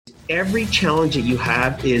every challenge that you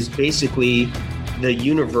have is basically the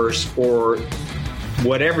universe, or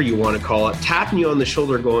whatever you want to call it, tapping you on the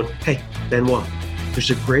shoulder going, hey, Benoit, there's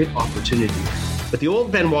a great opportunity. But the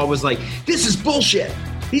old Benoit was like, this is bullshit.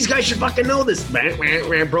 These guys should fucking know this.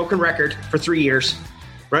 Broken record for 3 years,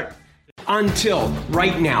 right? Until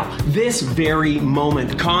right now, this very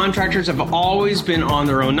moment, contractors have always been on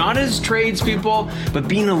their own, not as tradespeople, but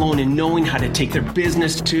being alone and knowing how to take their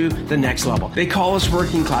business to the next level. They call us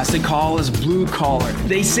working class. They call us blue collar.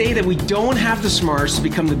 They say that we don't have the smarts to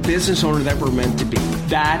become the business owner that we're meant to be.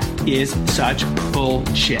 That is such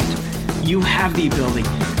bullshit. You have the ability.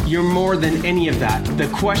 You're more than any of that. The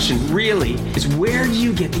question really is, where do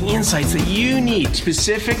you get the insights that you need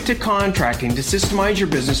specific to contracting to systemize your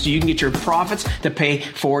business so you can get your profits to pay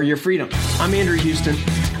for your freedom? I'm Andrew Houston.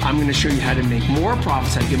 I'm going to show you how to make more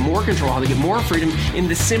profits, how to get more control, how to get more freedom in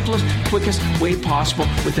the simplest, quickest way possible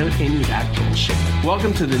without any of that bullshit.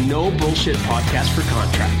 Welcome to the No Bullshit Podcast for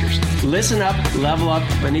Contractors. Listen up, level up,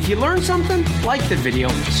 and if you learn something, like the video,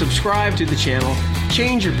 subscribe to the channel,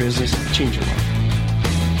 change your business, change your life.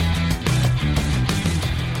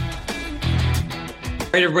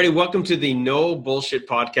 All right, everybody, welcome to the No Bullshit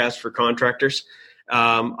Podcast for Contractors.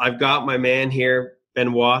 I've got my man here,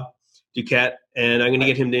 Benoit Duquette, and I'm going to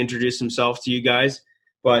get him to introduce himself to you guys.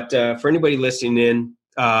 But for anybody listening in,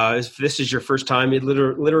 if this is your first time, it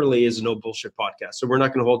literally is a No Bullshit Podcast. So we're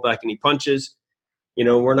not going to hold back any punches. You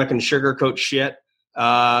know, we're not going to sugarcoat shit.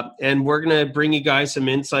 And we're going to bring you guys some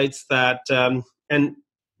insights that, and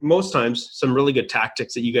most times, some really good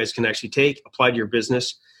tactics that you guys can actually take, apply to your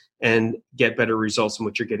business, and get better results than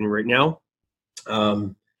what you're getting right now.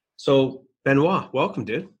 So Benoit, welcome,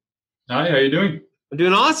 dude. Hi, how you doing? I'm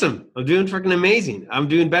doing awesome. I'm doing freaking amazing. I'm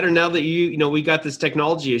doing better now that you know, we got this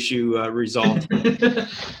technology issue resolved. Right?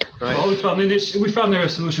 Well, we found the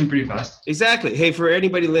solution pretty fast. Exactly. Hey, for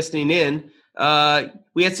anybody listening in,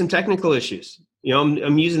 we had some technical issues. You know,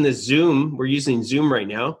 I'm using this Zoom. We're using Zoom right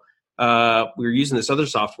now. We were using this other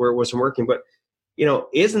software. It wasn't working, but you know,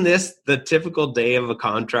 isn't this the typical day of a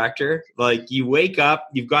contractor? Like, you wake up,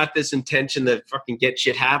 you've got this intention to fucking get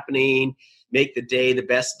shit happening, make the day the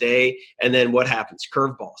best day, and then what happens?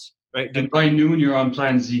 Curveballs, right? And by noon, you're on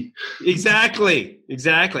plan Z. Exactly.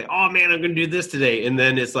 Oh man, I'm going to do this today. And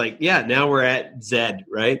then it's like, yeah, now we're at Z,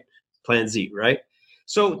 right? Plan Z, right?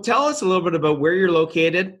 So tell us a little bit about where you're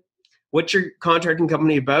located, what's your contracting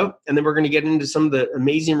company about, and then we're going to get into some of the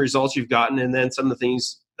amazing results you've gotten, and then some of the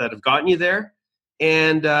things that have gotten you there.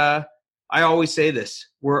 And I always say this,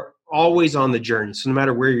 we're always on the journey. So no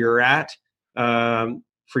matter where you're at,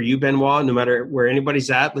 for you, Benoit, no matter where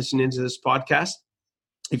anybody's at listening to this podcast,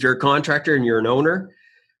 if you're a contractor and you're an owner,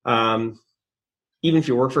 even if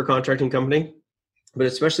you work for a contracting company, but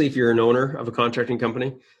especially if you're an owner of a contracting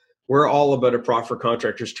company, we're all about a profit for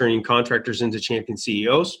contractors, turning contractors into champion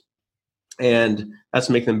CEOs. And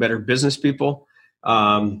that's making them better business people,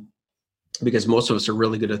 because most of us are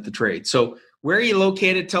really good at the trade. So where are you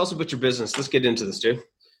located? Tell us about your business. Let's get into this, dude.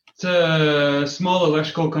 It's a small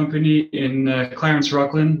electrical company in Clarence,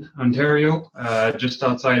 Rockland, Ontario, just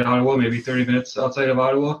outside Ottawa, maybe 30 minutes outside of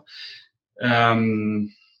Ottawa.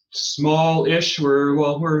 Small-ish.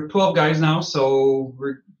 We're 12 guys now, so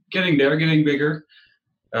we're getting there, getting bigger.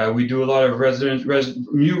 We do a lot of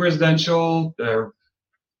new residential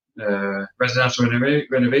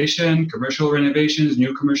renovation, commercial renovations,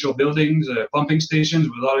 new commercial buildings, pumping stations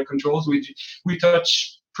with a lot of controls. We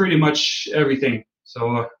touch pretty much everything.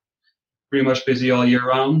 So pretty much busy all year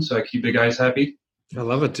round. So I keep the guys happy. I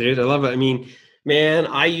love it, dude. I love it. I mean, man,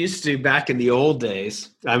 I used to, back in the old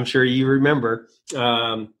days, I'm sure you remember,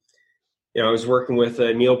 I was working with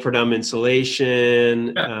Neil Pradum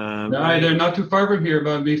Insulation. They're not too far from here,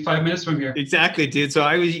 about maybe 5 minutes from here. Exactly, dude. So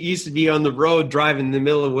I used to be on the road driving in the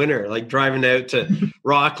middle of winter, like driving out to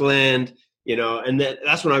Rockland, you know, and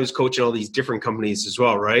that's when I was coaching all these different companies as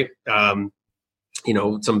well, right? You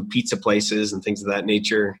know, some pizza places and things of that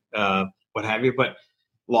nature, what have you, but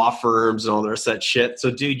law firms and all the rest of that shit.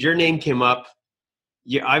 So, dude, your name came up.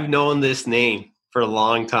 I've known this name for a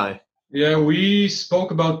long time. Yeah, we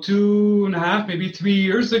spoke about 2.5, maybe 3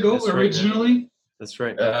 years ago. That's originally. Right, that's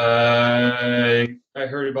right. I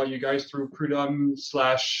heard about you guys through Prudhomme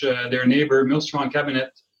 / their neighbor, Millstrong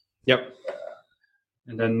Cabinet. Yep.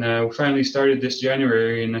 And then we finally started this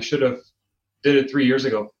January, and I should have did it 3 years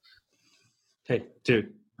ago. Hey,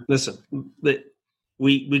 dude, listen.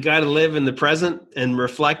 We got to live in the present and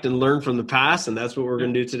reflect and learn from the past, and that's what we're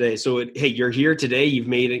going to do today. So, hey, you're here today. You've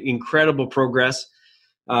made incredible progress.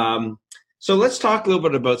 So let's talk a little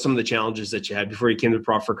bit about some of the challenges that you had before you came to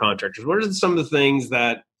Profit for Contractors. What are some of the things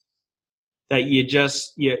that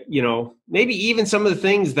that maybe even some of the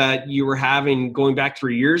things that you were having going back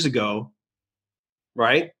 3 years ago,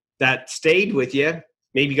 right? That stayed with you,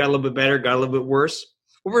 maybe got a little bit better, got a little bit worse.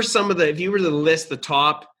 What were some of if you were to list the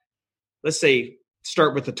top, let's say,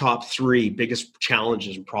 start with the top 3 biggest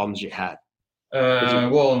challenges and problems you had?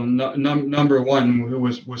 Number one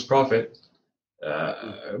was profit.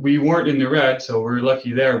 We weren't in the red, so we're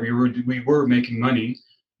lucky there. We were making money,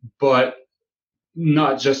 but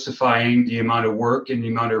not justifying the amount of work and the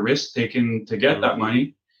amount of risk taken to get that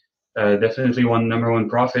money. Definitely number one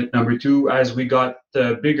profit. Number two, as we got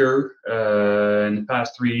bigger in the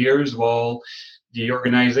past 3 years,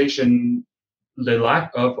 the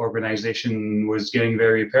lack of organization was getting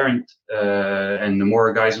very apparent, and the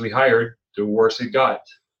more guys we hired, the worse it got.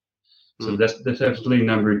 So that's definitely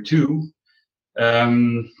number two.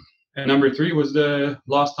 And number three was the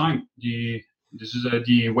lost time. The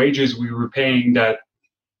wages we were paying that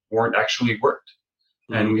weren't actually worked,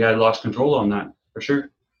 and we had lost control on that for sure.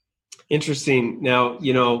 Interesting. Now,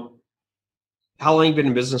 how long have you been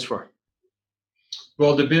in business for?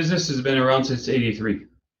 Well, the business has been around since '83.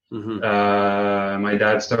 My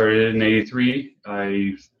dad started in '83.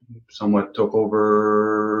 I somewhat took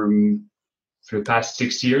over for the past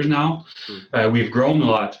 6 years now. We've grown a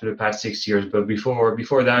lot for the past 6 years, but before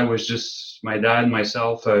that, it was just my dad,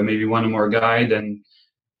 myself, maybe one more guy. Then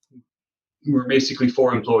we're basically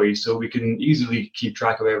 4 employees, so we can easily keep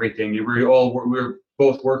track of everything. We're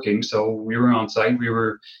both working, so we were on site. We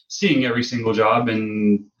were seeing every single job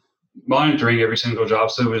and monitoring every single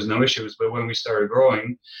job, so there was no issues. But when we started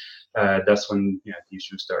growing, that's when the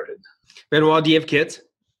issues started. Benoit, do you have kids?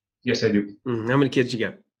 Yes, I do. How many kids you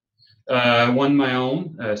got? One my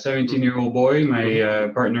own, a 17-year-old boy. My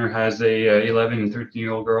partner has a 11 and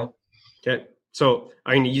 13-year-old girl. Okay. So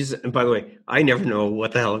I'm going to use it. And by the way, I never know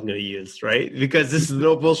what the hell I'm going to use, right? Because this is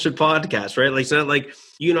no bullshit podcast, right? Like, it's not like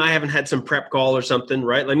you and I haven't had some prep call or something,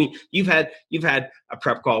 right? I mean, you've had a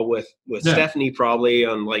prep call with Stephanie probably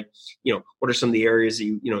on what are some of the areas that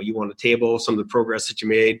you want to table, some of the progress that you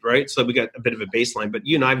made, right? So we got a bit of a baseline, but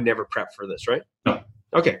you and I have never prepped for this, right? No.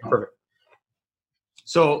 Okay, perfect.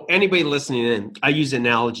 So anybody listening in, I use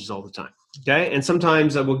analogies all the time. Okay. And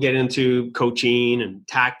sometimes I will get into coaching and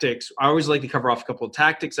tactics. I always like to cover off a couple of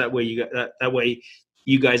tactics. That way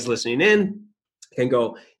you guys listening in can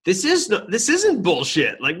go, this isn't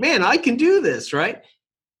bullshit. Like, man, I can do this. Right.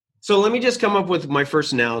 So let me just come up with my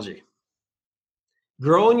first analogy.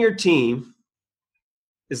 Growing your team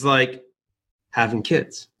is like having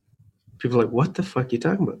kids. People are like, what the fuck are you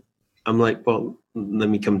talking about? I'm like, well, let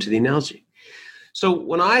me come to the analogy. So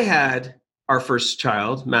when I had our first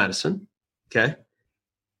child, Madison, okay,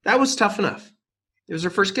 that was tough enough. It was her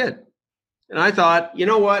first kid. And I thought, you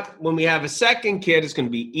know what? When we have a second kid, it's going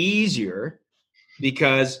to be easier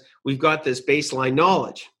because we've got this baseline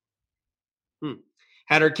knowledge.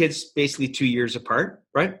 Had our kids basically 2 years apart,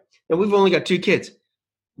 right? And we've only got 2 kids.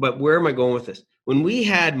 But where am I going with this? When we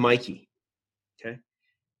had Mikey, okay,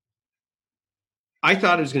 I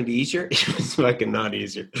thought it was going to be easier. It was fucking not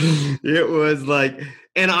easier. It was like,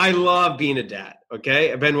 and I love being a dad.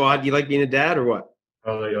 Okay. Benoit, do you like being a dad or what?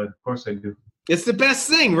 Oh, yeah, of course I do. It's the best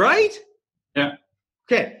thing, right? Yeah.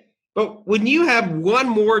 Okay. But when you have one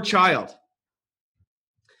more child,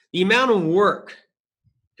 the amount of work,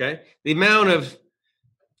 okay, the amount of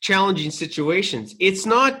challenging situations, it's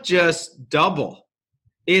not just double,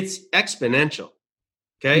 it's exponential.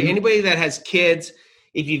 Okay. Anybody that has kids,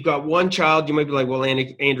 if you've got one child, you might be like, well,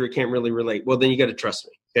 Andrew can't really relate. Well, then you got to trust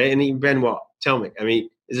me. Okay. And Benoit, tell me, I mean,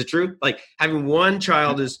 is it true? Like having one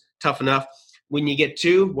child is tough enough. When you get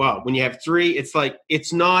 2, wow. When you have 3, it's like,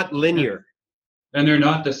 it's not linear. And they're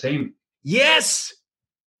not the same. Yes.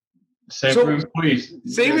 Same for employees.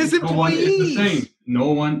 Same as employees. No one is the same.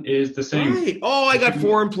 No one is the same. Right. Oh, I got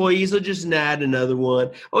 4 employees. I'll just add another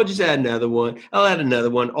one. Oh, just add another one. I'll add another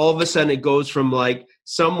one. All of a sudden it goes from like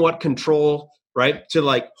somewhat control, right, to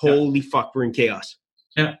like, holy fuck, we're in chaos.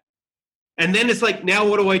 Yeah. And then it's like, now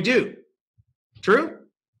what do I do? True?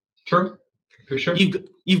 True. For sure.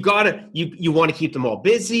 You've got to, you want to keep them all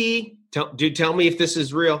busy. Tell me if this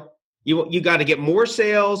is real. You got to get more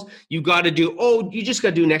sales. You got to do, you just got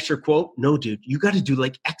to do an extra quote. No, dude, you got to do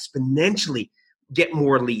like exponentially get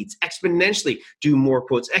more leads, exponentially do more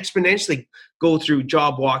quotes, exponentially go through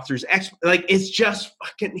job walkthroughs. Like it's just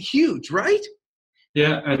fucking huge, right?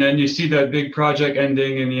 Yeah, and then you see that big project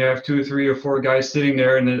ending and you have 2, 3, or 4 guys sitting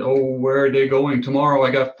there and then, where are they going? Tomorrow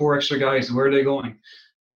I got 4 extra guys. Where are they going?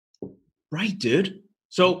 Right, dude.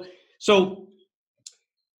 So,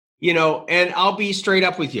 and I'll be straight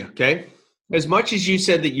up with you, okay? As much as you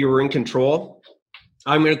said that you were in control,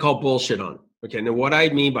 I'm going to call bullshit on it, Okay. Now what I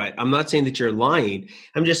mean by it, I'm not saying that you're lying.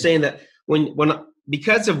 I'm just saying that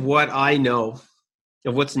because of what I know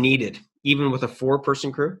of what's needed, even with a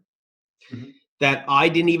 4-person crew, that I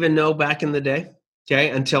didn't even know back in the day. Okay.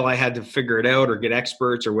 Until I had to figure it out or get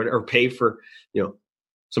experts or whatever, or pay for,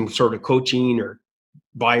 some sort of coaching or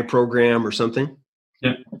buy a program or something.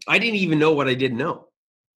 Yeah. I didn't even know what I didn't know.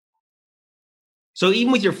 So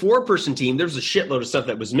even with your 4-person team, there's a shitload of stuff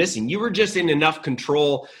that was missing. You were just in enough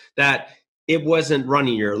control that it wasn't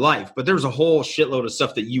running your life, but there was a whole shitload of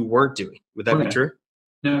stuff that you weren't doing. Would that be true?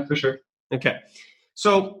 Yeah, for sure. Okay.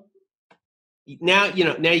 So now you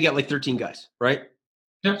got like 13 guys, right?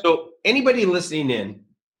 Yeah. So anybody listening in,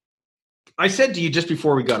 I said to you just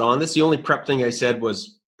before we got on this, the only prep thing I said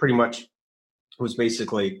was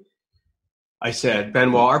basically, I said,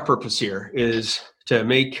 Benoit, our purpose here is to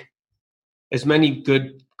make as many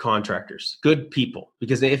good contractors, good people,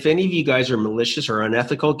 because if any of you guys are malicious or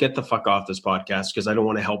unethical, get the fuck off this podcast, because I don't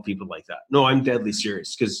want to help people like that. No, I'm deadly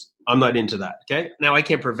serious, because I'm not into that. Okay. Now I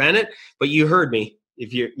can't prevent it, but you heard me.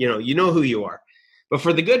 If you know who you are. But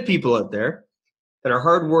for the good people out there that are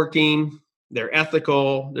hardworking, they're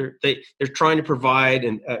ethical, they're trying to provide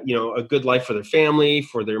a good life for their family,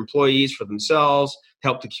 for their employees, for themselves,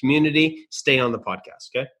 help the community, stay on the podcast.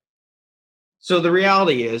 Okay. So the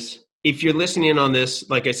reality is, if you're listening in on this,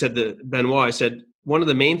 like I said to Benoit, I said, one of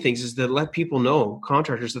the main things is to let people know,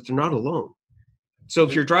 contractors, that they're not alone. So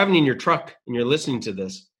if you're driving in your truck and you're listening to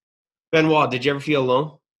this, Benoit, did you ever feel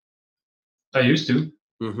alone? I used to.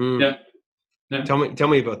 Mm-hmm. Yeah. Tell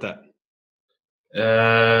me about that.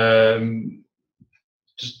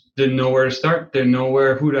 Just didn't know where to start. Didn't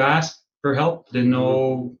know who to ask for help. Didn't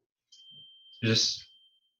know. Just.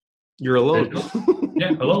 You're alone.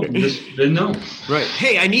 Yeah, alone. Just didn't know. Right.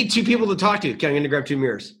 Hey, I need 2 people to talk to. Okay, I'm going to grab 2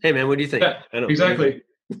 mirrors. Hey, man, what do you think? Yeah, I know. exactly.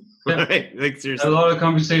 Yeah. Right. Like, seriously. A lot of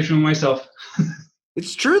conversation with myself.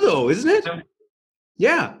 It's true, though, isn't it?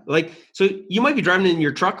 Yeah. Like, so you might be driving in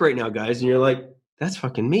your truck right now, guys, and you're like, that's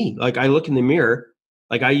fucking me. Like, I look in the mirror.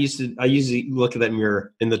 Like, I usually look at that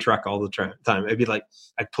mirror in the truck all the time. I'd be like,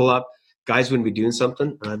 I'd pull up. Guys wouldn't be doing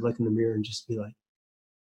something, and I'd look in the mirror and just be like,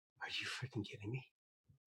 are you freaking kidding me?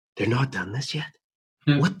 They're not done this yet.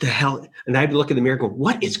 Yeah. What the hell? And I'd look in the mirror and go,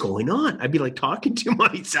 what is going on? I'd be like talking to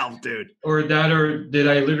myself, dude. Or did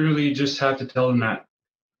I literally just have to tell them that?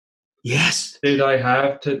 Yes. Did I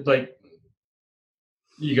have to, like,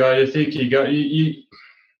 you got to think, you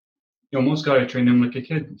almost got to train them like a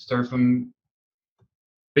kid. Start from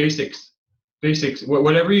basics.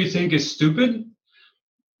 Whatever you think is stupid,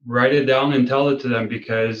 write it down and tell it to them,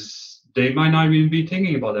 because they might not even be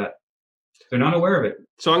thinking about that. They're not aware of it.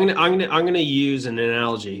 So I'm gonna use an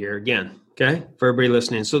analogy here again, okay, for everybody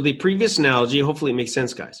listening. So the previous analogy, hopefully it makes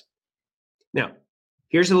sense, guys. Now,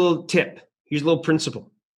 here's a little tip. Here's a little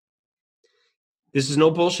principle. This is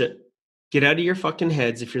no bullshit. Get out of your fucking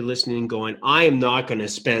heads if you're listening and going, I am not going to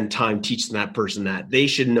spend time teaching that person that. They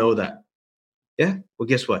should know that. Yeah? Well,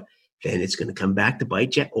 guess what? Then it's going to come back to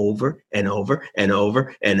bite you over and over and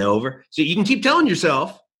over and over. So you can keep telling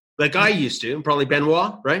yourself, like I used to, and probably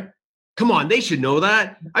Benoit, right? Come on, they should know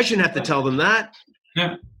that. I shouldn't have to tell them that.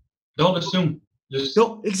 Yeah. Don't assume.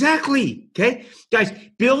 No, exactly. Okay. Guys,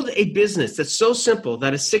 build a business that's so simple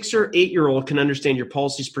that a 6 or 8-year-old can understand your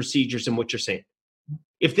policies, procedures, and what you're saying.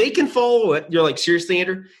 If they can follow it, you're like, seriously,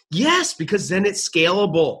 Andrew? Yes, because then it's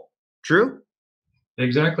scalable. True?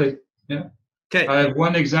 Exactly. Yeah. Okay. I have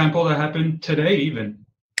one example that happened today even.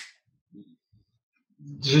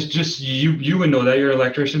 Just you would know that, you're an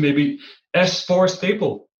electrician, maybe S4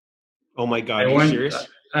 staple. Oh my God, are you serious?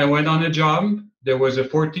 I went on a job. There was a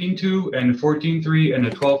 14.2 and a 14.3 and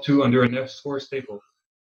a 12.2 under an S4 staple.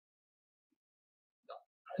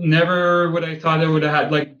 Never would I thought I would have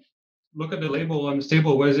had, like, look at the label on the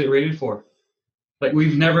staple. What is it rated for? Like,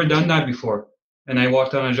 we've never done that before. And I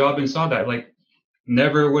walked on a job and saw that. Like,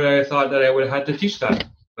 never would I have thought that I would have had to teach that.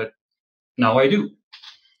 But now I do.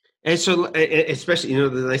 And so, especially,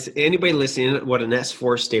 anybody listening, what an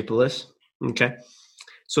S4 staple is, okay?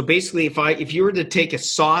 So basically, if you were to take a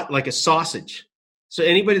sausage, so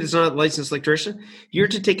anybody that's not a licensed electrician, if you were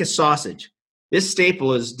to take a sausage, this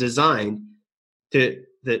staple is designed to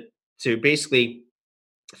basically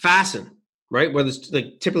fasten, right? Whether it's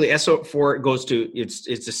like typically SO4, it goes to it's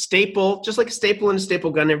a staple, just like a staple in a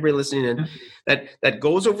staple gun. Everybody listening in, that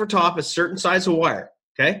goes over top a certain size of wire.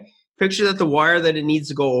 Okay, picture that the wire that it needs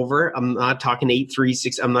to go over. I'm not talking 8, 3,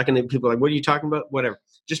 6. I'm not going to. People are like, what are you talking about? Whatever.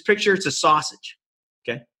 Just picture it's a sausage.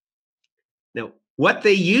 Okay. Now, what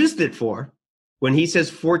they used it for when he says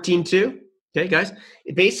 14.2, okay, guys,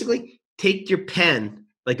 it basically take your pen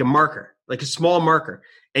like a marker, like a small marker,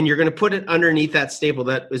 and you're going to put it underneath that staple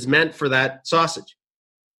that is meant for that sausage.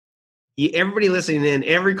 Everybody listening in,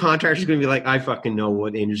 every contractor is going to be like, I fucking know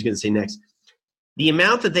what Andrew's going to say next. The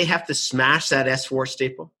amount that they have to smash that S4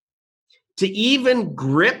 staple to even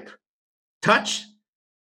touch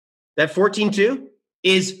that 14.2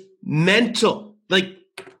 is mental. Like,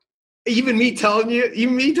 even me talking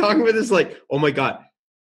about this, like, oh my God.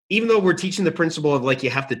 Even though we're teaching the principle of like, you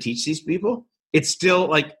have to teach these people, it's still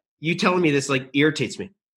like, you telling me this like irritates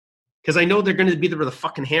me. Because I know they're going to be there with a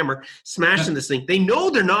fucking hammer, smashing this thing. They know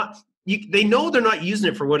they're not using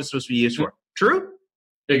it for what it's supposed to be used for. True?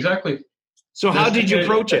 Exactly. So how did you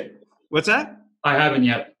approach it? What's that? I haven't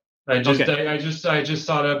yet. I just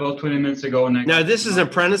saw that about 20 minutes ago. Now this is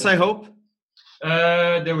apprentice, I hope.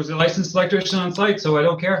 There was a licensed electrician on site, so I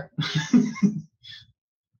don't care.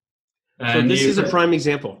 So this is a prime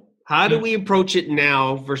example. How do we approach it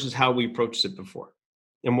now versus how we approached it before?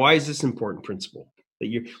 And why is this important principle?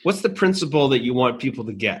 What's the principle that you want people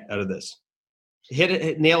to get out of this?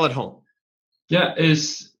 Nail it home. Yeah,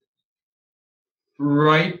 is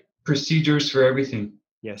right procedures for everything.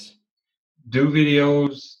 Yes. Do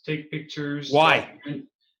videos, take pictures. Why?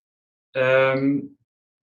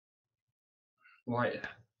 Why?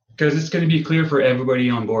 Because it's going to be clear for everybody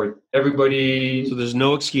on board. Everybody. So there's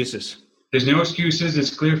no excuses. There's no excuses.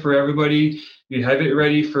 It's clear for everybody. You have it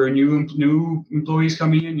ready for new employees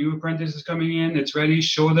coming in, new apprentices coming in. It's ready.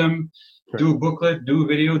 Show them. Right. Do a booklet. Do a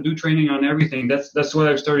video. Do training on everything. That's what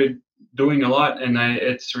I've started doing a lot, and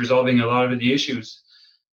it's resolving a lot of the issues.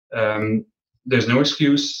 There's no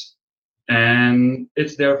excuse, and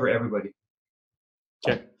it's there for everybody.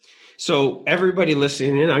 Okay. So everybody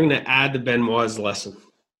listening in, I'm going to add the Benoit's lesson,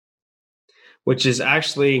 which is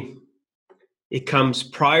actually, it comes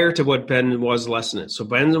prior to what Benoit's lesson is. So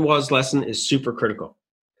Benoit's lesson is super critical.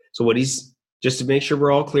 So what just to make sure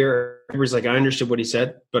we're all clear, everybody's like, I understood what he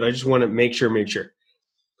said, but I just want to make sure.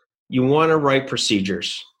 You want to write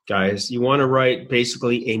procedures, guys. You want to write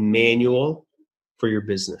basically a manual for your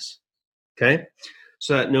business. Okay.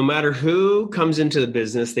 So that no matter who comes into the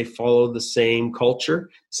business, they follow the same culture,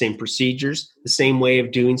 same procedures, the same way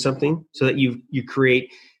of doing something, so that you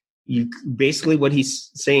basically what he's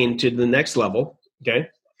saying to the next level, okay,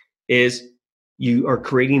 is you are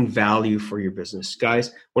creating value for your business.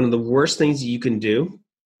 Guys, one of the worst things you can do,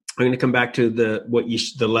 I'm going to come back to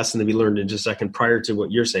the lesson that we learned in just a second prior to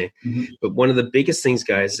what you're saying. Mm-hmm. But one of the biggest things,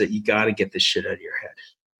 guys, that you got to get this shit out of your head.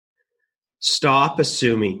 Stop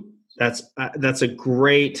assuming. That's a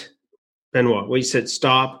great, Benoit, what you said,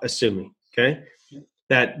 stop assuming, okay?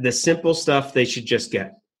 That the simple stuff they should just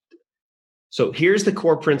get. So here's the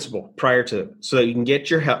core principle prior to it, so that you can get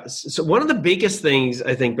your help. So one of the biggest things,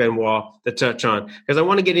 I think, Benoit, to touch on, because I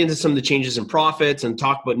want to get into some of the changes in profits and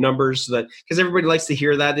talk about numbers, so that, because everybody likes to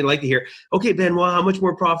hear that. They like to hear, okay, Benoit, how much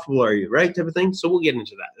more profitable are you, right, type of thing. So we'll get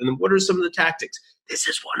into that. And then what are some of the tactics? This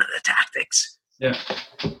is one of the tactics. Yeah.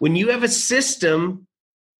 When you have a system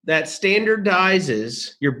that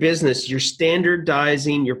standardizes your business, you're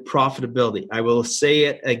standardizing your profitability. I will say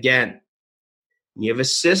it again. You have a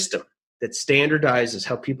system that standardizes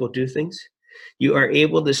how people do things. You are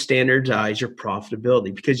able to standardize your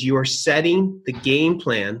profitability, because you are setting the game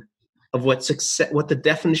plan of what the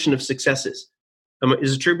definition of success is.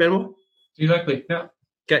 Is it true, Benoit? Exactly, yeah.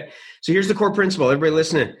 Okay, so here's the core principle. Everybody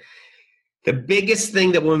listening. The biggest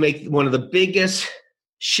thing that will make one of the biggest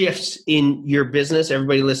shifts in your business,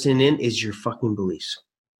 everybody listening in, is your fucking beliefs.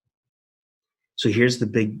 So here's the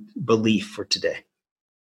big belief for today.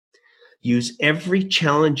 Use every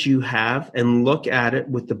challenge you have and look at it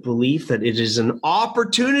with the belief that it is an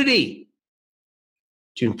opportunity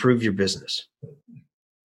to improve your business.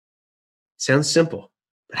 Sounds simple,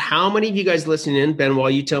 but how many of you guys listening in,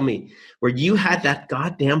 Benoit, you tell me, where you had that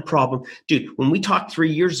goddamn problem? Dude, when we talked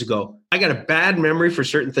 3 years ago, I got a bad memory for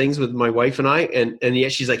certain things with my wife and I, and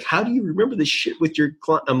yet she's like, how do you remember this shit with your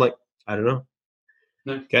client? I'm like, I don't know.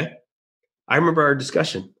 No. Okay. I remember our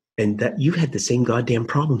discussion, and that you had the same goddamn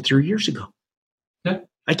problem 3 years ago. Yeah.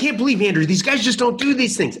 I can't believe, Andrew, these guys just don't do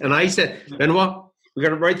these things. And I said, Benoit, we got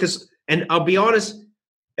to write this. And I'll be honest,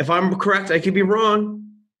 if I'm correct, I could be wrong,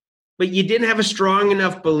 but you didn't have a strong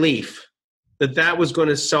enough belief that was going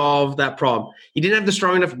to solve that problem. You didn't have the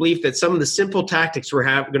strong enough belief that some of the simple tactics were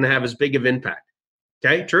going to have as big of impact.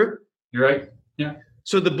 Okay, true? You're right. Yeah.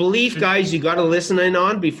 So the belief, guys, you got to listen in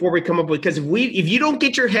on before we come up with, because if you don't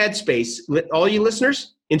get your headspace, all you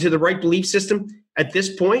listeners, into the right belief system at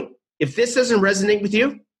this point, if this doesn't resonate with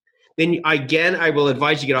you, then again, I will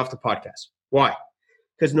advise you get off the podcast. Why?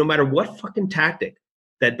 Because no matter what fucking tactic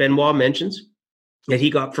that Benoit mentions that he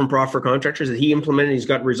got from Profit for Contractors, that he implemented, he's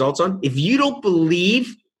got results on, if you don't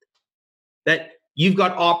believe that you've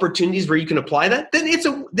got opportunities where you can apply that, then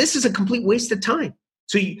this is a complete waste of time.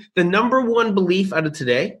 So the number one belief out of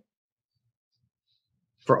today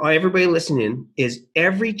for everybody listening in is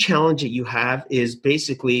every challenge that you have is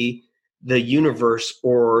basically the universe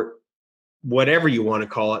or whatever you want to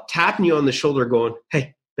call it, tapping you on the shoulder going,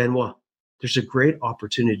 hey, Benoit, there's a great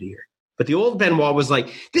opportunity here. But the old Benoit was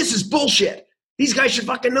like, this is bullshit. These guys should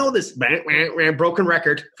fucking know this. Broken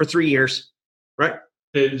record for 3 years, right?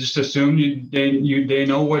 They just assume they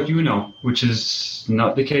know what you know, which is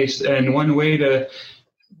not the case. And one way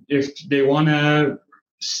if they want to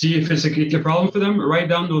see if it's a problem for them, write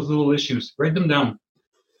down those little issues. Write them down.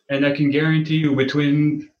 And I can guarantee you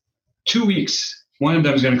between 2 weeks, one of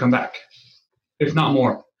them is going to come back, if not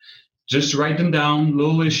more. Just write them down,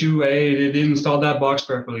 little issue, hey, they didn't install that box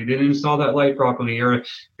properly, they didn't install that light properly, or a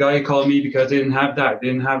guy called me because they didn't have that.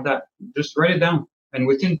 Just write it down. And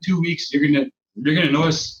within 2 weeks, you're gonna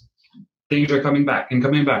notice things are coming back and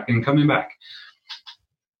coming back and coming back.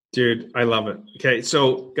 Dude, I love it. Okay,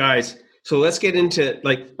 so guys, let's get into,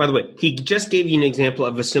 like, by the way, he just gave you an example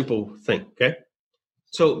of a simple thing, okay?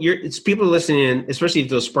 So it's people listening in, especially if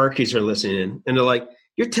those Sparkies are listening in, and they're like,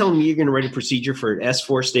 you're telling me you're going to write a procedure for an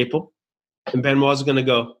S4 staple? And Benoit's going to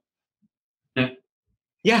go,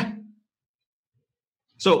 yeah.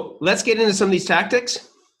 So let's get into some of these tactics,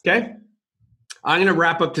 okay? I'm going to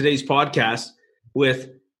wrap up today's podcast with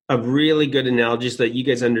a really good analogy so that you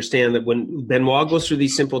guys understand that when Benoit goes through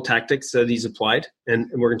these simple tactics that he's applied, and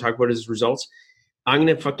we're going to talk about his results, I'm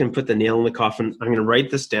going to fucking put the nail in the coffin. I'm going to write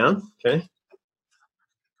this down, okay?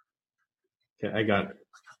 Okay, I got it.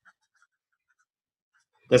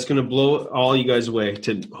 That's going to blow all you guys away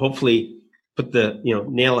to hopefully put the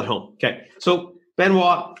nail at home. Okay, so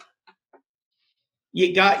Benoit,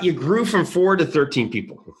 you grew from 4 to 13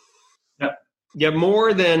 people. Yeah, you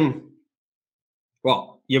more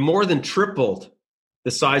than tripled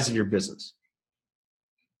the size of your business,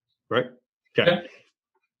 right? Okay. Yeah.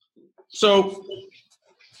 So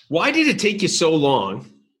why did it take you so long? It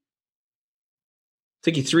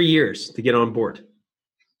took you 3 years to get on board.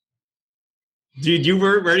 Dude, you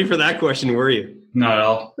weren't ready for that question, were you? Not at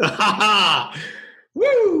all.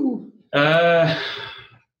 Woo!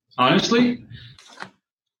 Honestly,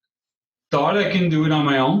 thought I can do it on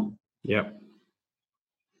my own. Yep.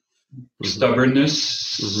 Mm-hmm.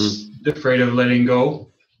 Stubbornness, afraid of letting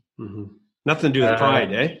go. Mm-hmm. Nothing to do with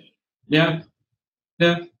pride, eh? Yeah.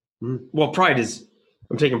 Yeah. Mm-hmm. Well, pride is,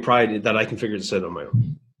 I'm taking pride that I can figure this out on my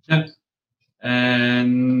own. Yeah.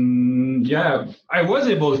 And yeah, I was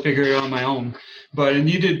able to figure it out on my own, but I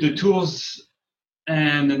needed the tools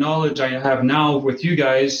and the knowledge I have now with you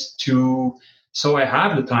guys so I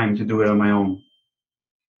have the time to do it on my own.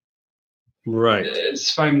 Right.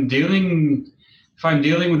 If I'm dealing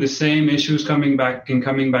with the same issues coming back and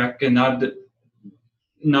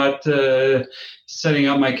not setting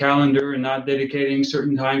up my calendar and not dedicating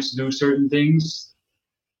certain times to do certain things,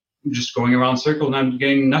 I'm just going around circles and I'm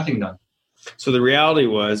getting nothing done. So the reality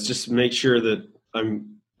was, just to make sure that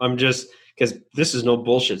I'm just, because this is no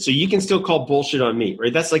bullshit. So you can still call bullshit on me,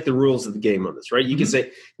 right? That's like the rules of the game on this, right? You can say,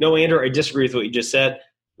 no, Andrew, I disagree with what you just said.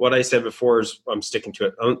 What I said before is I'm sticking to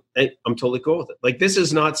it. I'm totally cool with it. Like, this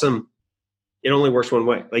is not it only works one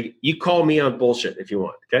way. Like, you call me on bullshit if you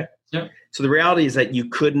want, okay? Yeah. So the reality is that you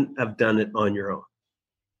couldn't have done it on your own.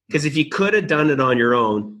 Because if you could have done it on your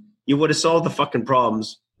own, you would have solved the fucking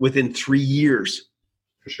problems within 3 years.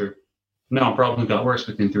 For sure. No, problems got worse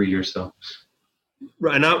within 3 years, though.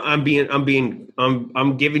 Right, and I'm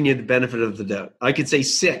giving you the benefit of the doubt. I could say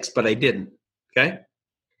 6, but I didn't. Okay,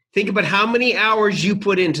 think about how many hours you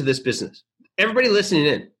put into this business. Everybody listening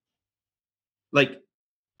in, like,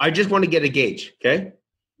 I just want to get a gauge. Okay,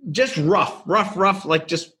 just rough, like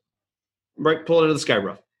just right, pull it out of the sky,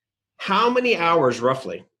 rough. How many hours,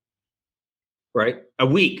 roughly, right, a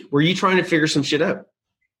week were you trying to figure some shit out?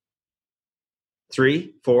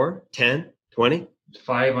 3, 4, 10, 20?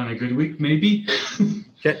 5 on a good week, maybe.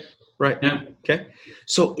 Okay, right. Yeah. Okay.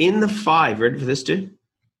 So in the 5, ready for this, dude?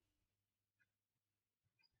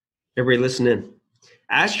 Everybody listen in.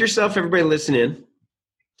 Ask yourself, everybody listen in,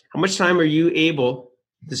 how much time are you able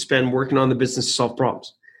to spend working on the business to solve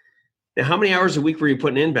problems? Now, how many hours a week were you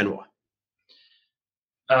putting in, Benoit?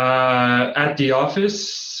 At the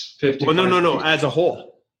office, 50. Well, no, as a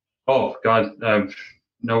whole. Oh, God.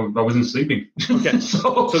 No, I wasn't sleeping. Okay.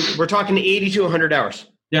 so we're talking 80 to 100 hours.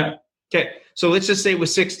 Yeah. Okay. So let's just say it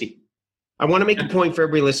was 60. I want to make a point for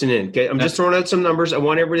everybody listening in. Okay. I'm just throwing out some numbers. I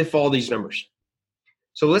want everybody to follow these numbers.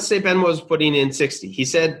 So let's say Ben was putting in 60. He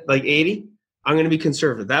said like 80. I'm going to be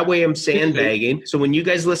conservative. That way I'm sandbagging. So when you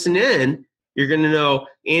guys listen in, you're going to know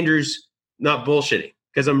Andrew's not bullshitting.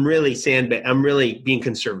 because I'm really being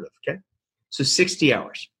conservative. Okay. So 60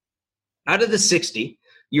 hours. Out of the 60,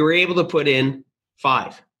 you were able to put in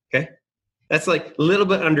 5. Okay. That's like a little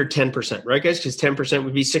bit under 10%, right, guys? Because 10%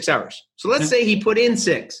 would be 6 hours. So let's say he put in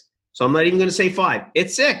 6. So I'm not even going to say 5.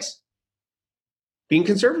 It's 6. Being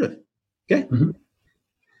conservative. Okay.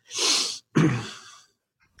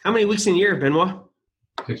 How many weeks in a year, Benoit?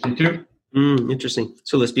 52. Interesting.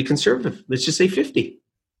 So let's be conservative. Let's just say 50.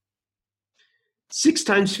 6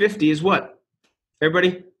 times 50 is what?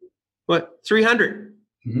 Everybody? What? 300.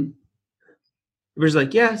 Everybody's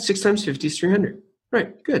like, yeah, 6 times 50 is 300.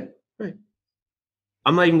 Right. Good. Right.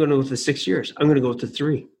 I'm not even going to go with the 6 years. I'm going to go with the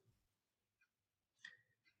 3.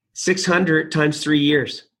 600 times 3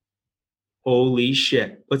 years. Holy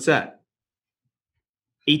shit. What's that?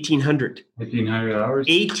 1,800. 1,800 hours.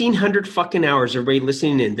 1,800 fucking hours, everybody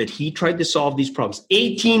listening in, that he tried to solve these problems.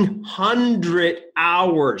 1,800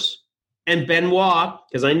 hours. And Benoit,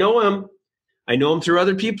 because I know him through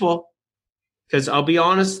other people, because I'll be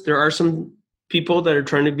honest, there are some people that are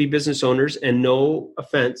trying to be business owners, and no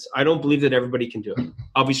offense, I don't believe that everybody can do it.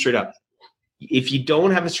 I'll be straight up. If you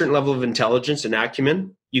don't have a certain level of intelligence and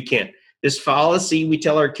acumen, you can't. This fallacy we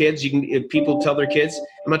tell our kids, if people tell their kids,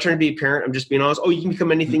 I'm not trying to be a parent, I'm just being honest, you can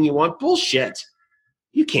become anything you want. Bullshit.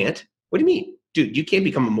 You can't. What do you mean? Dude, you can't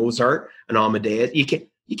become a Mozart, an Amadeus.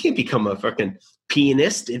 You can't become a fucking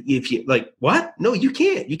pianist if you like what? No, you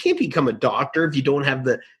can't. You can't become a doctor if you don't have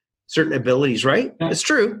the certain abilities, right? That's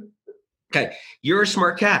true. Okay. You're a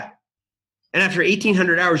smart cat. And after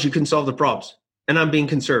 1,800 hours, you can solve the problems. And I'm being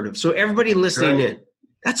conservative. So everybody listening in,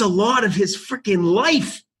 that's a lot of his freaking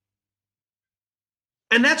life.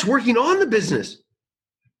 And that's working on the business.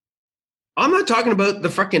 I'm not talking about the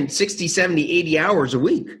fucking 60, 70, 80 hours a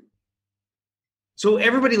week. So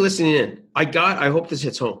everybody listening in, I hope this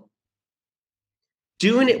hits home.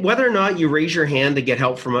 Doing it, whether or not you raise your hand to get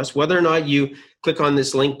help from us, whether or not you click on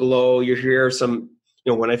this link below, you hear some,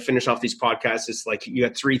 when I finish off these podcasts, it's like you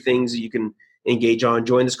got 3 things that you can engage on.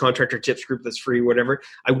 Join this contractor tips group that's free, whatever.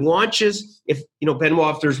 I want you,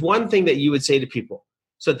 Benoit, if there's one thing that you would say to people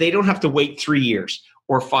so that they don't have to wait 3 years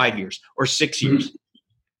or 5 years or 6 years,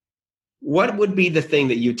 what would be the thing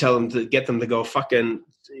that you tell them to get them to go fucking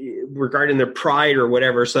regarding their pride or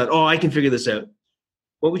whatever, so that, I can figure this out?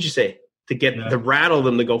 What would you say to get to rattle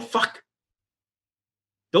them to go, fuck,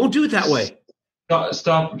 don't do it that way?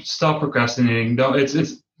 Stop procrastinating.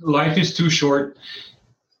 It's life is too short.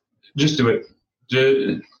 Just do it.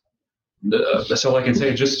 That's all I can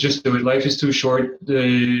say. Just do it. Life is too short.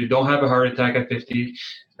 Don't have a heart attack at 50.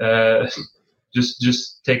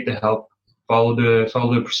 Just take the help. Follow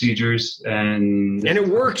the procedures, and it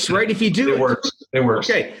works, right? If you do it works.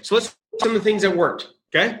 Okay, so let's some of the things that worked.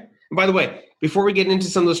 Okay, and by the way, before we get into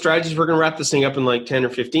some of the strategies, we're going to wrap this thing up in like 10 or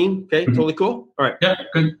 15. Okay, Totally cool. All right. Yeah,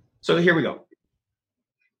 good. So here we go.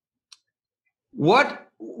 What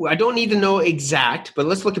I don't need to know exact, but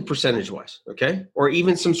let's look at percentage-wise, okay, or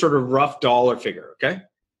even some sort of rough dollar figure. Okay,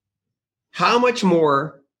 how much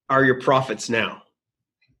more are your profits now?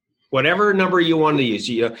 Whatever number you want to use.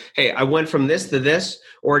 Hey, I went from this to this,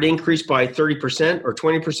 or it increased by 30% or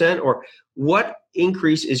 20%, or what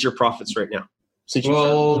increase is your profits right now?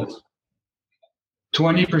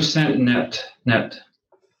 20% net.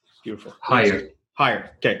 Beautiful. Higher.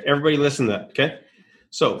 Okay, everybody listen to that, okay?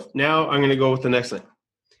 So now I'm going to go with the next thing.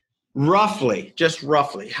 Just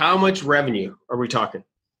roughly, how much revenue are we talking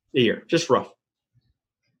a year? Just rough.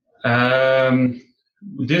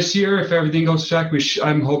 This year, if everything goes check,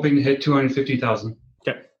 I'm hoping to hit 250,000.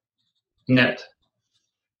 Okay. Net.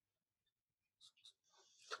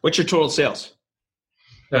 What's your total sales?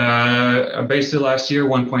 Based on last year,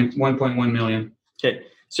 1.1 million. Okay.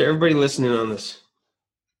 So everybody listening on this.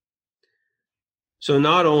 So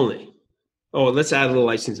not only, let's add a little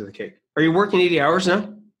icing to the cake. Are you working 80 hours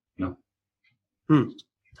now? No.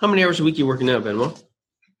 How many hours a week are you working now, Benoit?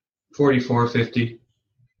 44, 50.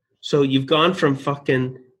 So you've gone from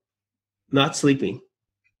fucking not sleeping.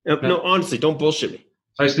 No, honestly, don't bullshit me.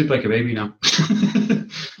 I sleep like a baby now.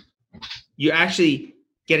 You actually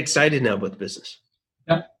get excited now about the business.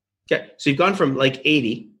 Yeah. Okay. So you've gone from like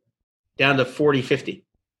 80 down to 40, 50.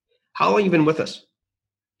 How long have you been with us?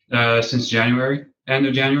 Since January, end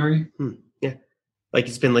of January. Yeah. Like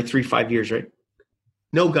it's been like 3-5 years, right?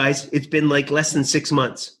 No, guys, it's been like less than 6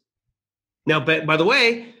 months. Now, by the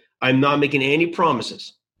way, I'm not making any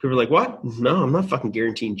promises. People are like, what? No, I'm not fucking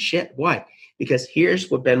guaranteeing shit. Why? Because here's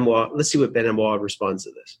what let's see what Benoit responds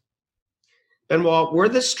to this. Benoit, were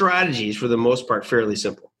the strategies for the most part fairly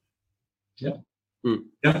simple? Yeah.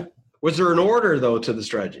 Yeah. Was there an order though to the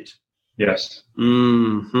strategies? Yes.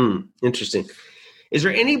 Interesting. Is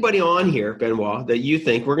there anybody on here, Benoit, that you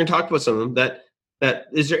think, we're going to talk about some of them, that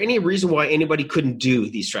is there any reason why anybody couldn't do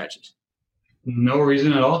these strategies? No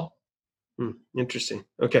reason at all. Interesting.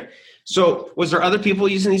 Okay. So was there other people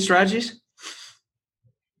using these strategies?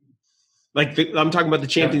 Like I'm talking about the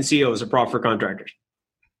champion CEOs of Profit for Contractors.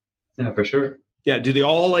 Yeah, for sure. Yeah. Do they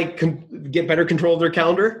all get better control of their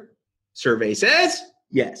calendar? Survey says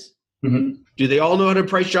yes. Mm-hmm. Do they all know how to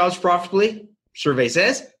price jobs profitably? Survey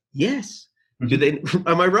says yes. Mm-hmm. Do they?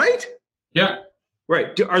 Am I right? Yeah.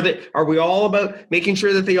 Right. Are we all about making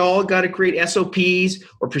sure that they all got to create SOPs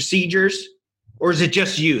or procedures, or is it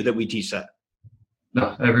just you that we teach that?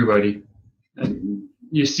 No, everybody. And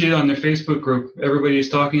you see it on their Facebook group. Everybody's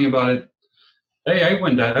talking about it. Hey, I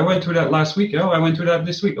went through that last week. Oh, I went through that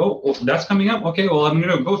this week. Oh, that's coming up. Okay, well, I'm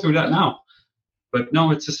going to go through that now. But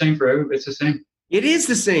no, it's the same for everybody. It's the same. It is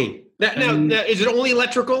the same. Now, is it only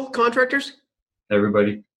electrical contractors?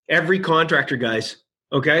 Everybody. Every contractor, guys.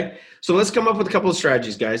 Okay? So let's come up with a couple of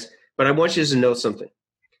strategies, guys. But I want you to know something.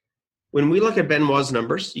 When we look at Benoit's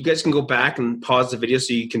numbers, you guys can go back and pause the video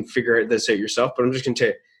so you can figure this out yourself. But I'm just going to tell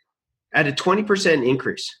you, at a 20%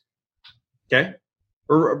 increase, okay?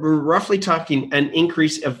 We're roughly talking an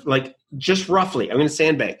increase of just roughly, I'm going to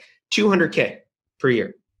sandbag, $200K per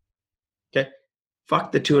year. Okay?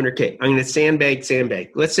 Fuck the $200K. I'm going to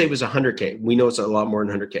sandbag. Let's say it was $100K. We know it's a lot more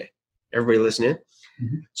than $100K. Everybody listening?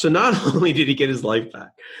 Mm-hmm. So not only did he get his life back,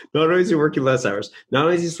 not only is he working less hours, not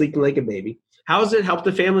only is he sleeping like a baby, how has it helped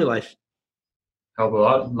the family life? Help a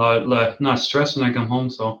lot. Not stressed when I come home,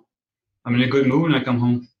 so I'm in a good mood when I come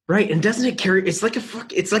home. Right, and doesn't it carry? It's like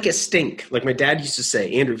a stink. Like my dad used to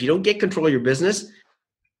say, Andrew, if you don't get control of your business,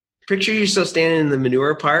 picture yourself standing in the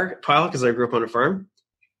manure pile, because I grew up on a farm,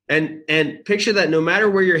 and picture that no matter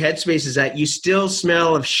where your headspace is at, you still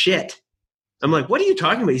smell of shit. I'm like, what are you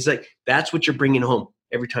talking about? He's like, that's what you're bringing home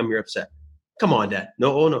every time you're upset. Come on, Dad.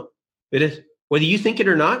 No, it is. Whether you think it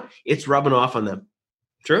or not, it's rubbing off on them.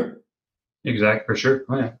 True? Exactly, for sure.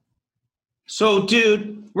 Oh, yeah. So,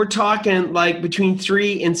 dude, we're talking like between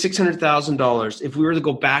 $300,000 and $600,000 if we were to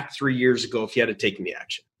go back 3 years ago if you had taken the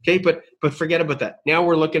action. Okay, but forget about that. Now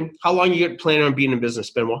we're looking. How long you planning on being in business,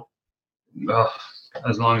 Benoit?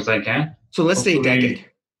 As long as I can. So let's say a decade.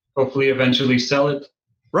 Hopefully, eventually sell it.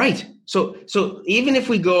 Right. So even if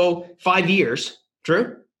we go 5 years,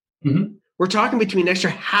 true? Mm-hmm. We're talking between an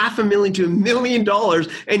extra $500,000 to $1 million,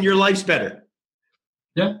 and your life's better.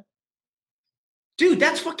 Yeah. Dude,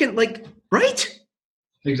 that's fucking right?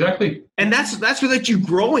 Exactly. And that's without you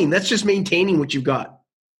growing. That's just maintaining what you've got.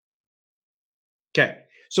 Okay.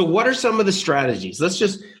 So what are some of the strategies? Let's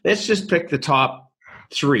just pick the top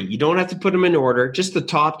 3. You don't have to put them in order. Just the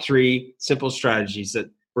top 3 simple strategies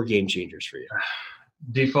that were game changers for you.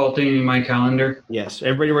 Defaulting in my calendar. Yes.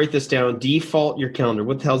 Everybody write this down. Default your calendar.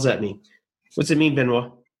 What the hell does that mean? What's it mean,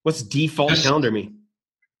 Benoit? What's default calendar mean?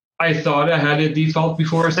 I thought I had a default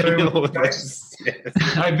before I started.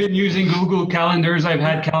 I've been using Google Calendars. I've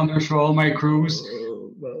had calendars for all my crews.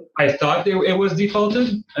 I thought it was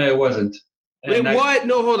defaulted. It wasn't. Wait, what?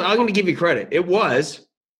 No, hold on. I'm going to give you credit. It was,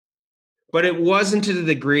 but it wasn't to the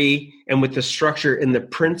degree and with the structure and the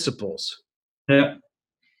principles. Yeah.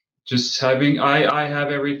 Just having, I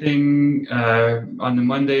have everything on the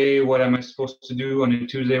Monday, what am I supposed to do? On the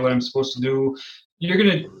Tuesday, what I'm supposed to do. You're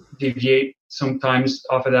going to deviate sometimes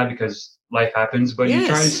off of that because life happens, but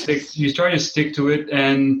yes. you try to stick to it,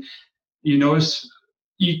 and you notice,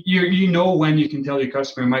 you know when you can tell your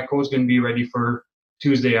customer, my code's going to be ready for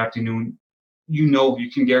Tuesday afternoon.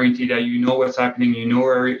 You can guarantee that, you know what's happening, you know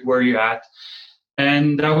where you're at,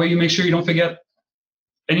 and that way you make sure you don't forget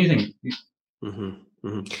anything. Mm-hmm.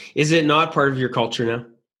 Mm-hmm. Is it not part of your culture now?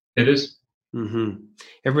 It is. Mm-hmm.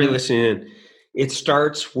 Everybody listening in, it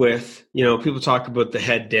starts with, people talk about the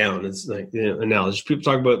head down. It's like analogy. People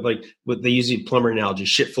talk about what they use the plumber analogy.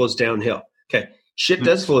 Shit flows downhill. Okay. Shit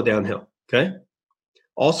does flow downhill. Okay.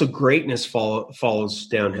 Also, greatness follows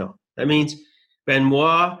downhill. That means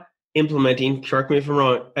Benoit implementing, correct me if I'm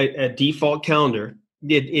wrong, a default calendar.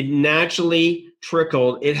 It naturally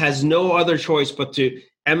trickled. It has no other choice but to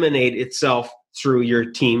emanate itself through your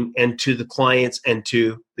team and to the clients and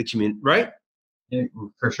to the community, right? Yeah,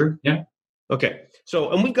 for sure. Yeah. Okay.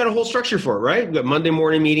 So, and we've got a whole structure for it, right? We've got Monday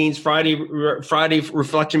morning meetings, Friday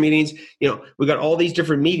reflection meetings. We've got all these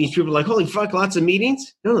different meetings. People are like, holy fuck, lots of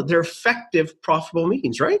meetings. No, they're effective, profitable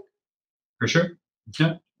meetings, right? For sure.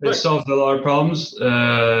 Yeah. It solves a lot of problems.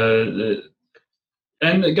 And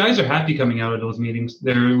the guys are happy coming out of those meetings.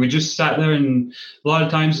 We just sat there, and a lot of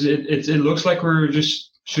times it looks like we're just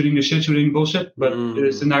shooting bullshit, but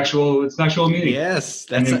it's an actual meeting. Yes.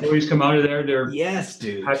 And the employees come out of there, they're yes,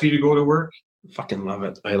 dude. happy to go to work. Fucking love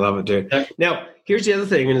it. I love it, dude. Yeah. Now, here's the other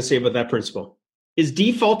thing I'm going to say about that principle. Is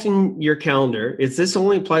defaulting your calendar, is this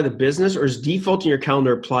only apply to business, or is defaulting your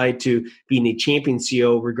calendar applied to being a champion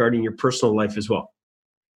CEO regarding your personal life as well?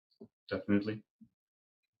 Definitely.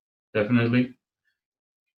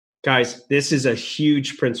 Guys, this is a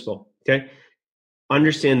huge principle, okay?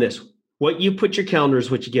 Understand this. What you put your calendar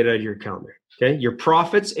is what you get out of your calendar, okay? Your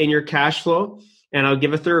profits and your cash flow, and I'll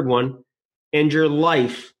give a third one, and your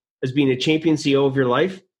life as being a champion CEO of your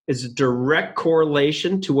life is a direct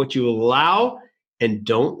correlation to what you allow and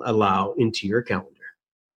don't allow into your calendar.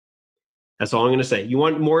 That's all I'm going to say. You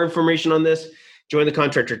want more information on this? Join the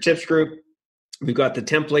Contractor Tips group. We've got the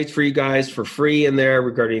templates for you guys for free in there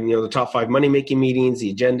regarding, the top 5 money-making meetings,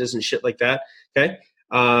 the agendas and shit like that, okay?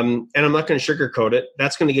 And I'm not going to sugarcoat it.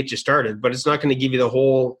 That's going to get you started, but it's not going to give you the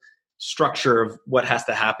whole structure of what has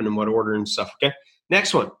to happen in what order and stuff, okay?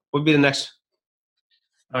 Next one. What would be the next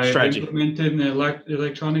strategy? I implemented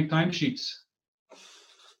electronic timesheets.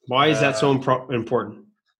 Why is that so important?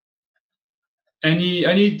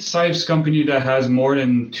 Any size company that has more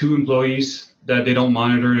than 2 employees that they don't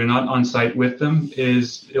monitor, they're not on site with them,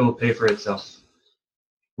 it'll pay for itself.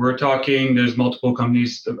 We're talking, there's multiple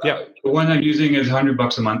companies. Yep. The one I'm using is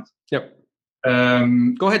 $100 a month. Yep.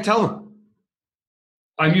 Go ahead, tell them.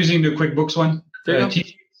 I'm using the QuickBooks one.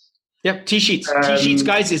 T-Sheets. Yep, T-Sheets. T-Sheets,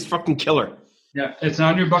 guys, is fucking killer. Yeah, it's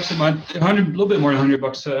 $100 a month. A little bit more than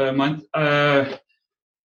 $100 a month.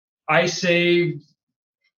 I save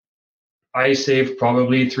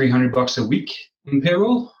probably $300 a week in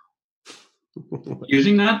payroll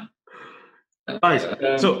using that. Nice.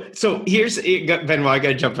 So here's Benoit. I got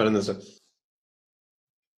to jump on this one.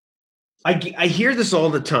 I hear this all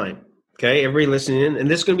the time. Okay, everybody listening in, and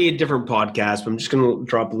this is going to be a different podcast, but I'm just going to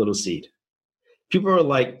drop a little seed. People are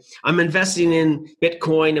like, I'm investing in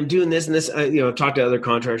Bitcoin. I'm doing this and this. Talk to other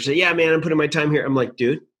contractors. Say, yeah, man, I'm putting my time here. I'm like,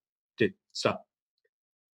 dude, stop.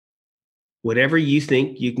 Whatever you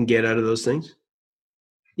think you can get out of those things,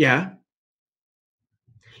 yeah.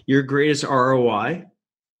 Your greatest ROI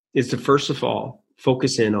is to, first of all,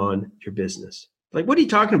 focus in on your business. Like, what are you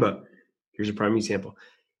talking about? Here's a prime example.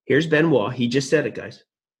 Here's Benoit. He just said it, guys.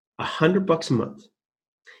 $100 a month.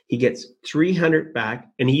 He gets 300 back,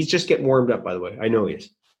 and he's just getting warmed up, by the way. I know he is.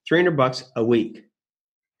 $300 a week.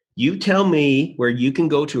 You tell me where you can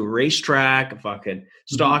go to a racetrack, a fucking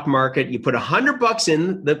stock market. You put $100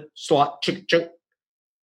 in the slot,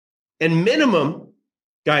 and minimum,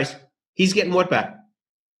 guys, he's getting what back?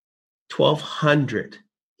 1,200.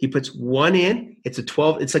 He puts one in. It's a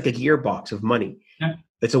 12. It's like a gearbox of money. Yeah.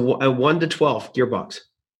 It's a 1 to 12 gearbox.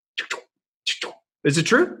 Is it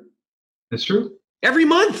true? It's true. Every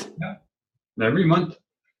month. Yeah. Every month.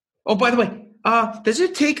 Oh, by the way, does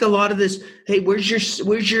it take a lot of this? Hey, where's your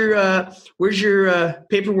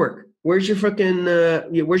paperwork? Where's your fucking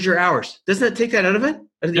where's your hours? Doesn't that take that out of it? Out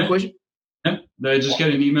of the equation? Yeah. I just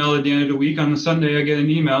get an email at the end of the week. On the Sunday, I get an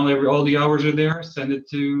email. all the hours are there. Send it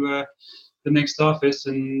to the next office,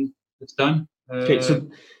 and it's done. Okay,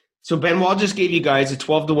 so Benoit just gave you guys a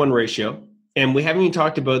 12-to-1 ratio, and we haven't even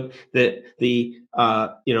talked about the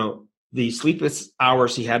sleepless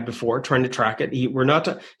hours he had before trying to track it. He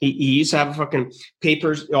used to have fucking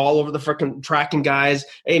papers all over the fucking tracking guys.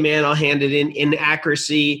 Hey man, I'll hand it in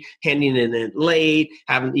inaccuracy, handing it in late,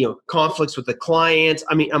 having conflicts with the clients.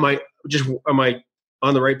 I mean, am I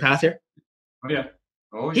on the right path here? Oh yeah.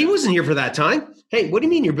 He wasn't here for that time. Hey, what do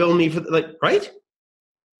you mean you're billing me for right?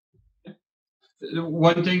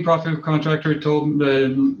 One thing Profitable Contractor told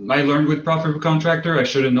I learned with Profitable Contractor, I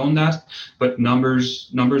should have known that, but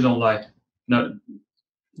numbers don't lie. No,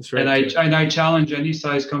 that's right. And I challenge any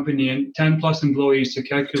size company and 10 plus employees to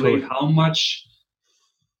calculate how much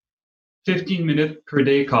 15-minute per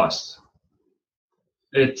day costs.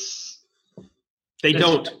 It's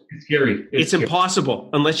scary. It's scary. Impossible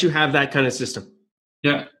unless you have that kind of system.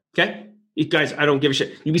 Yeah. Okay. You guys, I don't give a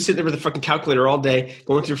shit. You'd be sitting there with a fucking calculator all day,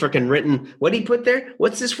 going through fucking written. What did he put there?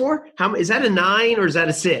 What's this for? How is that a 9 or is that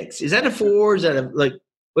a 6? Is that a 4? Is that a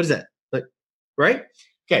what is that? Right?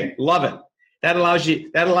 Okay, love it. That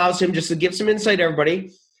allows him just to give some insight,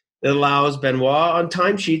 everybody. It allows Benoit on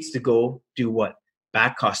timesheets to go do what?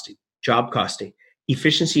 Back costing, job costing,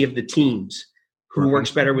 efficiency of the teams. Who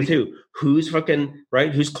works better with who? Who's fucking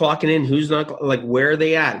right? Who's clocking in? Who's not? Like, where are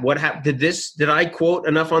they at? What happened? Did I quote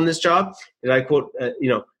enough on this job? Did I quote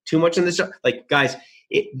too much on this job? Like, guys,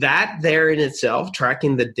 that there in itself,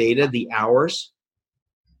 tracking the data, the hours,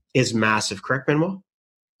 is massive. Correct, Benoit?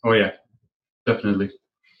 Oh yeah, definitely.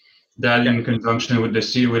 That in conjunction with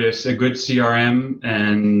a good CRM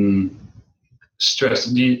and stress,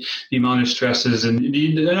 the amount of stresses and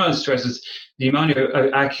not stresses, the amount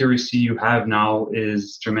of accuracy you have now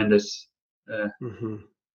is tremendous. I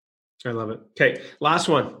love it. Okay, last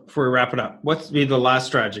one before we wrap it up. What's be the last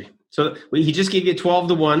strategy? So he just gave you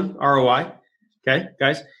 12-to-1 ROI. Okay,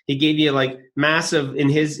 guys, he gave you like massive in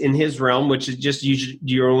his realm, which is just use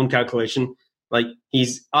your own calculation. Like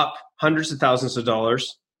he's up hundreds of thousands of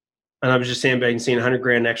dollars. And I was just sandbagging, saying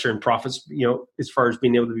 $100,000 extra in profits, as far as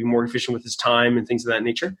being able to be more efficient with his time and things of that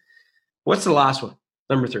nature. What's the last one?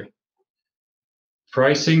 Number 3.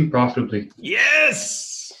 Pricing profitably.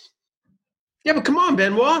 Yes. Yeah, but come on,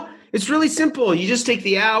 Benoit. It's really simple. You just take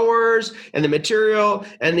the hours and the material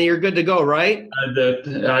and then you're good to go, right?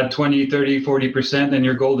 Add 20, 30, 40%, then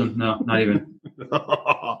you're golden. No, not even.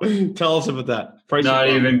 Tell us about that. Pricing not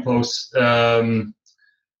even close.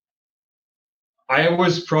 I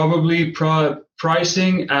was probably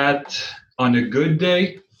pricing at, on a good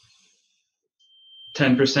day,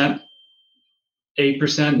 10%,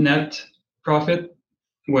 8% net profit,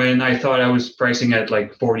 when I thought I was pricing at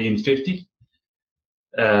like 40 and 50.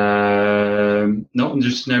 No,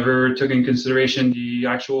 just never took in consideration the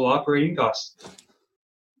actual operating costs.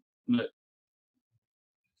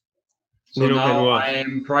 So now I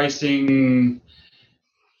am pricing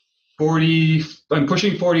 40, I'm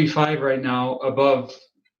pushing 45 right now above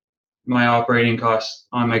my operating costs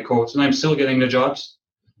on my quotes, and I'm still getting the jobs.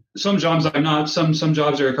 Some jobs I'm not. Some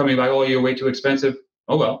jobs are coming back. Oh, you're way too expensive.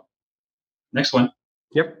 Oh well, next one.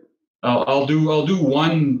 Yep. I'll do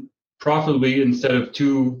one profitably instead of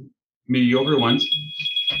 2 mediocre ones.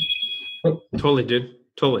 Totally, dude.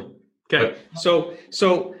 Totally. Okay. So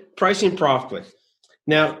pricing profitably.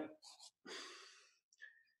 Now,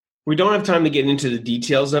 we don't have time to get into the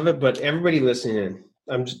details of it, but everybody listening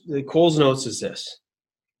in, Cole's notes is this.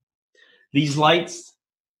 These lights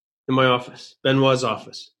in my office, Benoit's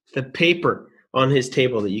office, the paper on his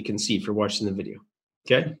table that you can see if you're watching the video.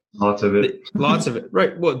 Okay? Lots of it. Lots of it.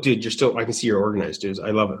 Right. Well, dude, I can see you're organized, dude.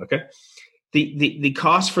 I love it. Okay. The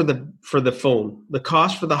cost for the phone, the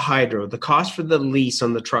cost for the hydro, the cost for the lease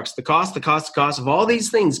on the trucks, the cost of all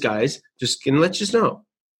these things, guys, just can let you know.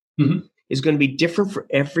 Mm-hmm. Is going to be different for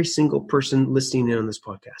every single person listening in on this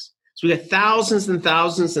podcast. So we got thousands and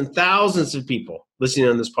thousands and thousands of people listening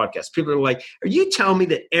on this podcast. People are like, are you telling me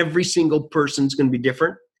that every single person is going to be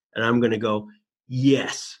different? And I'm going to go,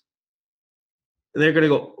 yes. And they're going to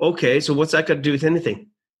go, okay, so what's that got to do with anything?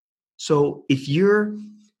 So if your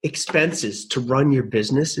expenses to run your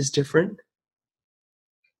business is different,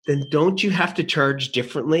 then don't you have to charge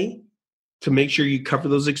differently to make sure you cover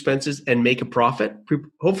those expenses and make a profit?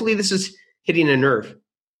 Hopefully this is hitting a nerve.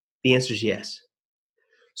 The answer is yes.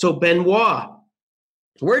 So Benoit,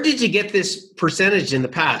 where did you get this percentage in the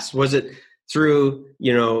past? Was it through,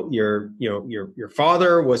 your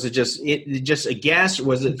father? Was it just a guess?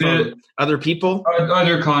 Was it from other people?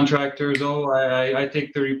 Other contractors. Oh, I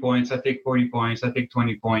take 30 points. I take 40 points. I take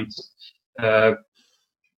 20 points. Yeah.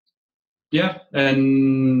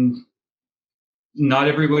 And not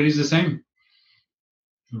everybody's the same.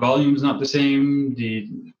 Volume's not the same.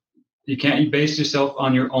 You can't base yourself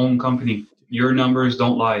on your own company. Your numbers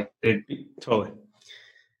don't lie. Totally.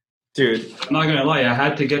 Dude. I'm not going to lie. I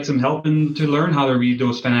had to get some help to learn how to read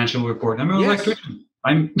those financial reports. I'm an electrician.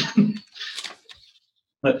 I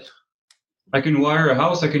can wire a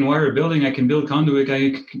house. I can wire a building. I can build conduit.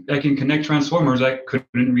 I can connect transformers. I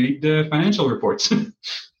couldn't read the financial reports.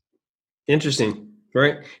 Interesting.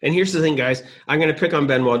 Right. And here's the thing, guys. I'm going to pick on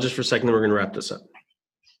Benoit just for a second, and we're going to wrap this up.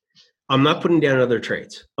 I'm not putting down other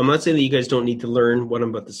trades. I'm not saying that you guys don't need to learn what I'm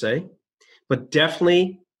about to say, but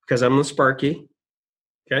definitely, because I'm a Sparky,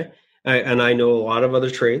 okay, and I know a lot of other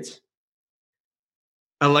trades,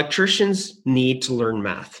 electricians need to learn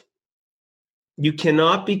math. You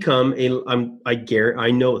cannot become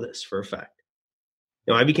I know this for a fact.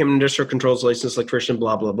 I became an industrial controls licensed electrician,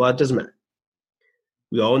 blah, blah, blah. It doesn't matter.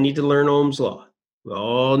 We all need to learn Ohm's law. We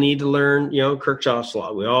all need to learn, Kirchhoff's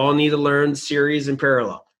law. We all need to learn series and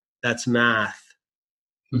parallel. That's math.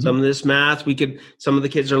 Mm-hmm. Some of this math some of the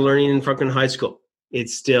kids are learning in fucking high school.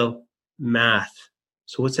 It's still math.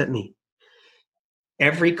 So what's that mean?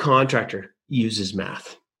 Every contractor uses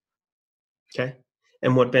math. Okay.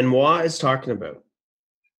 And what Benoit is talking about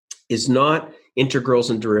is not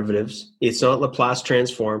integrals and derivatives. It's not Laplace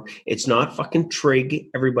transform. It's not fucking trig,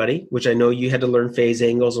 everybody, which I know you had to learn phase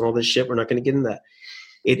angles and all this shit. We're not going to get into that.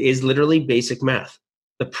 It is literally basic math.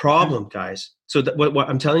 The problem, guys, so what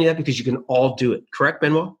I'm telling you that because you can all do it. Correct,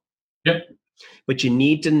 Benoit? Yep. But you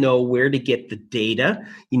need to know where to get the data.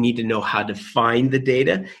 You need to know how to find the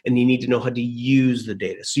data, and you need to know how to use the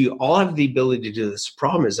data. So you all have the ability to do this. The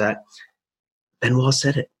problem is that Benoit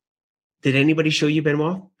said it. Did anybody show you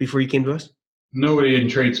Benoit before you came to us? Nobody in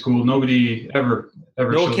trade school. Nobody ever.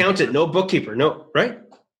 No accountant, no bookkeeper, no, right?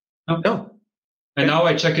 No. And now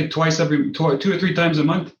I check it two or three times a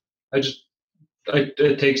month.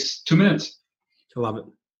 It takes 2 minutes. I love it.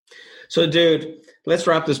 So, dude, let's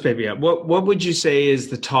wrap this baby up. What would you say is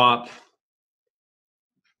the top?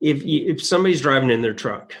 If somebody's driving in their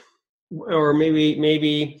truck, or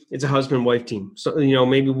maybe it's a husband-wife team. So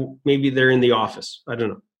maybe they're in the office. I don't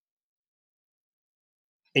know.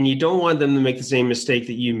 And you don't want them to make the same mistake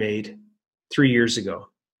that you made 3 years ago.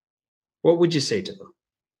 What would you say to them?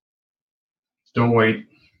 Don't wait.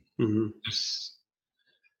 Mm-hmm. Just,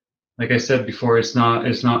 like I said before, it's not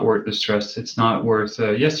worth the stress. It's not worth.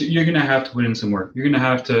 Yes, you're going to have to put in some work. You're going to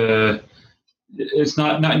have to. It's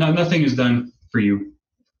not nothing is done for you,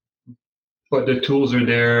 but the tools are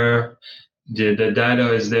there. The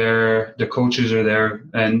data is there. The coaches are there,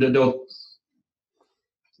 and they'll.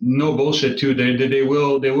 No bullshit too. They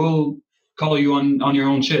will call you on your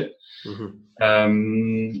own shit.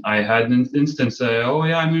 Mm-hmm. I had an instance. Oh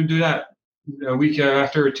yeah, I'm going to do that. A week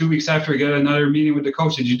after, 2 weeks after, I got another meeting with the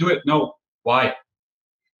coach. Did you do it? No. Why?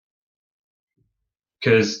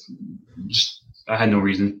 Because I had no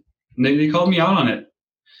reason. And they called me out on it.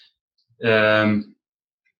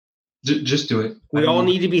 Just do it. We all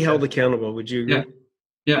need to be held accountable. Would you agree?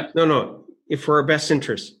 Yeah. No. If for our best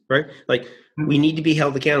interest, right? Like we need to be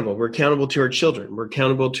held accountable. We're accountable to our children. We're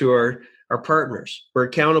accountable to our partners. We're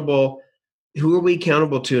accountable. Who are we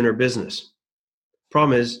accountable to in our business?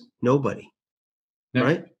 Problem is nobody. Yeah.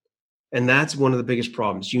 Right? And that's one of the biggest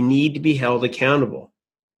problems. You need to be held accountable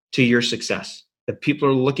to your success. That people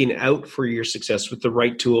are looking out for your success with the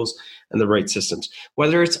right tools and the right systems.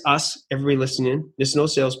 Whether it's us, everybody listening in, this is no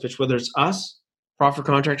sales pitch, whether it's us, Profit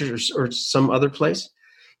Contractors, or some other place,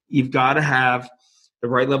 you've got to have the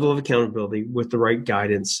right level of accountability with the right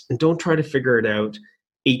guidance. And don't try to figure it out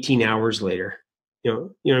 18 hours later. You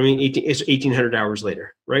know what I mean? It's 1,800 hours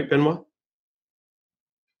later. Right, Benoit?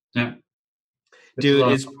 Yeah.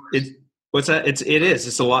 Dude, it's what's that? It is.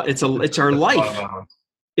 It's a lot. It's our life.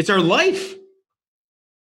 It's our life.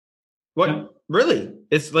 What? Yeah. Really?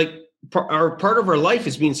 It's like part of our life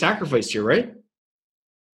is being sacrificed here, right?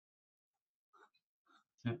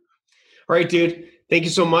 Yeah. All right, dude. Thank you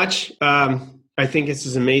so much. I think this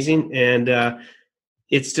is amazing, and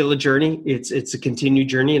it's still a journey. It's a continued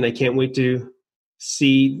journey, and I can't wait to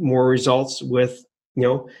see more results with,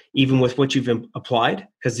 even with what you've applied,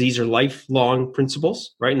 because these are lifelong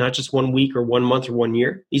principles, right? Not just 1 week or 1 month or 1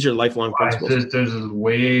 year. These are lifelong principles. There's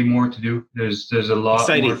way more to do. There's a lot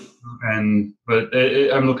exciting. But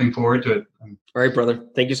I'm looking forward to it. All right, brother.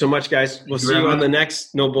 Thank you so much, guys. We'll see you on the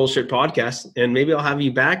next No Bullshit podcast, and maybe I'll have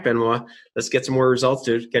you back, Benoit. Let's get some more results,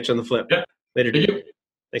 dude. Catch you on the flip. Yeah. Later, dude.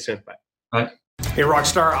 Thanks, man. Bye. Bye. Hey,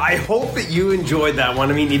 Rockstar, I hope that you enjoyed that one.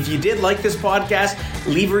 I mean, if you did like this podcast,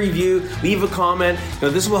 leave a review, leave a comment.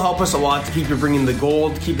 This will help us a lot to keep you bringing the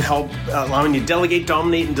gold, allowing you to delegate,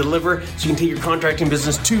 dominate, and deliver so you can take your contracting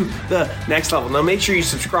business to the next level. Now, make sure you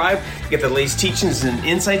subscribe, get the latest teachings and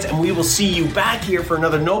insights, and we will see you back here for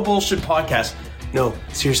another No Bullshit podcast. No,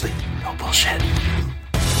 seriously, no bullshit.